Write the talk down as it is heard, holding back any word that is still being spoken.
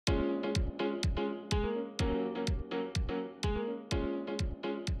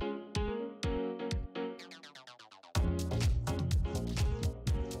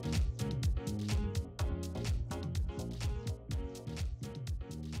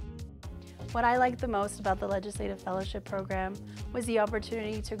What I liked the most about the Legislative Fellowship Program was the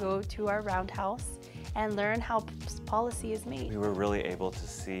opportunity to go to our roundhouse and learn how policy is made. We were really able to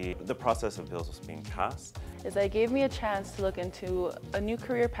see the process of bills being passed. It gave me a chance to look into a new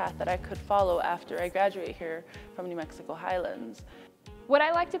career path that I could follow after I graduate here from New Mexico Highlands. What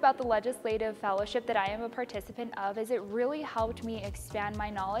I liked about the Legislative Fellowship that I am a participant of is it really helped me expand my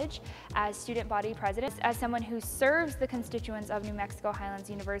knowledge as student body president. As someone who serves the constituents of New Mexico Highlands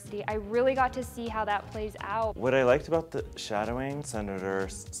University, I really got to see how that plays out. What I liked about the shadowing Senator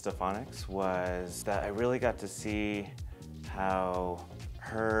Stefanik's was that I really got to see how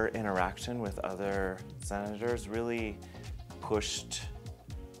her interaction with other senators really pushed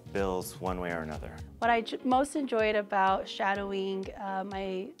bills one way or another. What I most enjoyed about shadowing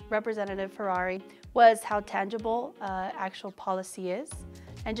my representative Ferrari was how tangible actual policy is,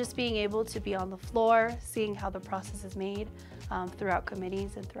 and just being able to be on the floor, seeing how the process is made throughout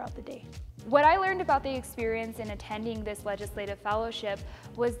committees and throughout the day. What I learned about the experience in attending this legislative fellowship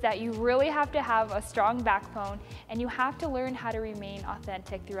was that you really have to have a strong backbone and you have to learn how to remain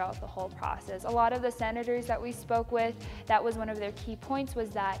authentic throughout the whole process. A lot of the senators that we spoke with, that was one of their key points,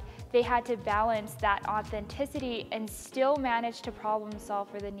 was that they had to balance that authenticity and still manage to problem solve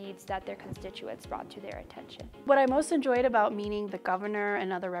for the needs that their constituents brought to their attention. What I most enjoyed about meeting the governor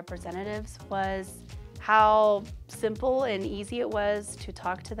and other representatives was how simple and easy it was to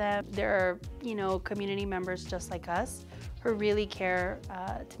talk to them. They're, community members just like us who really care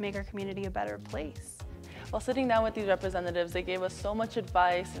to make our community a better place. While sitting down with these representatives, they gave us so much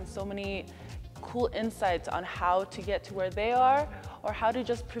advice and so many cool insights on how to get to where they are or how to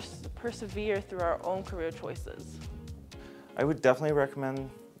just persevere through our own career choices. I would definitely recommend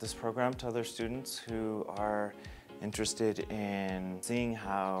this program to other students who are interested in seeing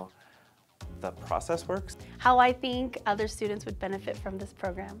how the process works. How I think other students would benefit from this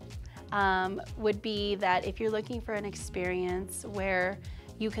program would be that if you're looking for an experience where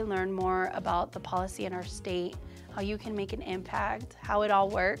you can learn more about the policy in our state, how you can make an impact, how it all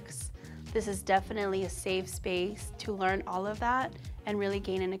works, this is definitely a safe space to learn all of that and really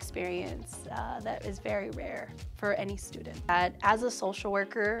gain an experience that is very rare for any student. As a social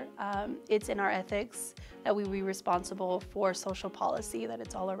worker, it's in our ethics that we be responsible for social policy, that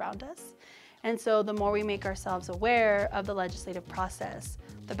it's all around us. And so the more we make ourselves aware of the legislative process,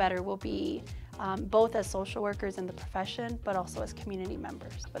 the better we'll be, both as social workers in the profession, but also as community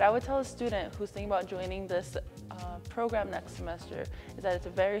members. What I would tell a student who's thinking about joining this program next semester is that it's a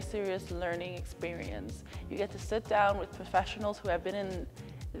very serious learning experience. You get to sit down with professionals who have been in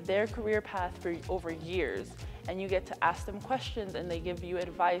their career path for over years, and you get to ask them questions and they give you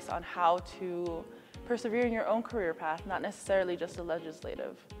advice on how to persevere in your own career path, not necessarily just the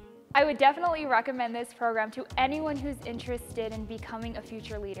legislative. I would definitely recommend this program to anyone who's interested in becoming a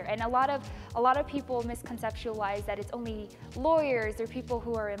future leader. And a lot of people misconceptualize that it's only lawyers or people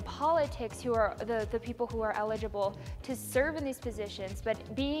who are in politics who are the people who are eligible to serve in these positions.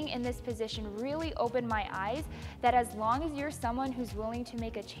 But being in this position really opened my eyes that as long as you're someone who's willing to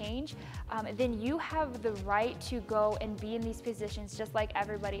make a change, then you have the right to go and be in these positions just like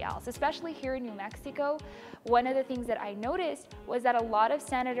everybody else. Especially here in New Mexico, one of the things that I noticed was that a lot of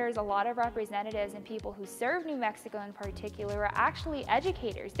senators, a lot of representatives and people who serve New Mexico in particular were actually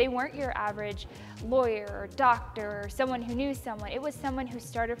educators. They weren't your average lawyer or doctor or someone who knew someone. It was someone who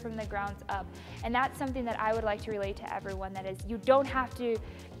started from the grounds up. And that's something that I would like to relate to everyone. That is, you don't have to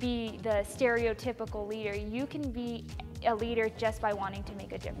be the stereotypical leader. You can be a leader just by wanting to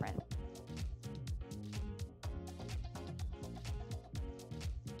make a difference.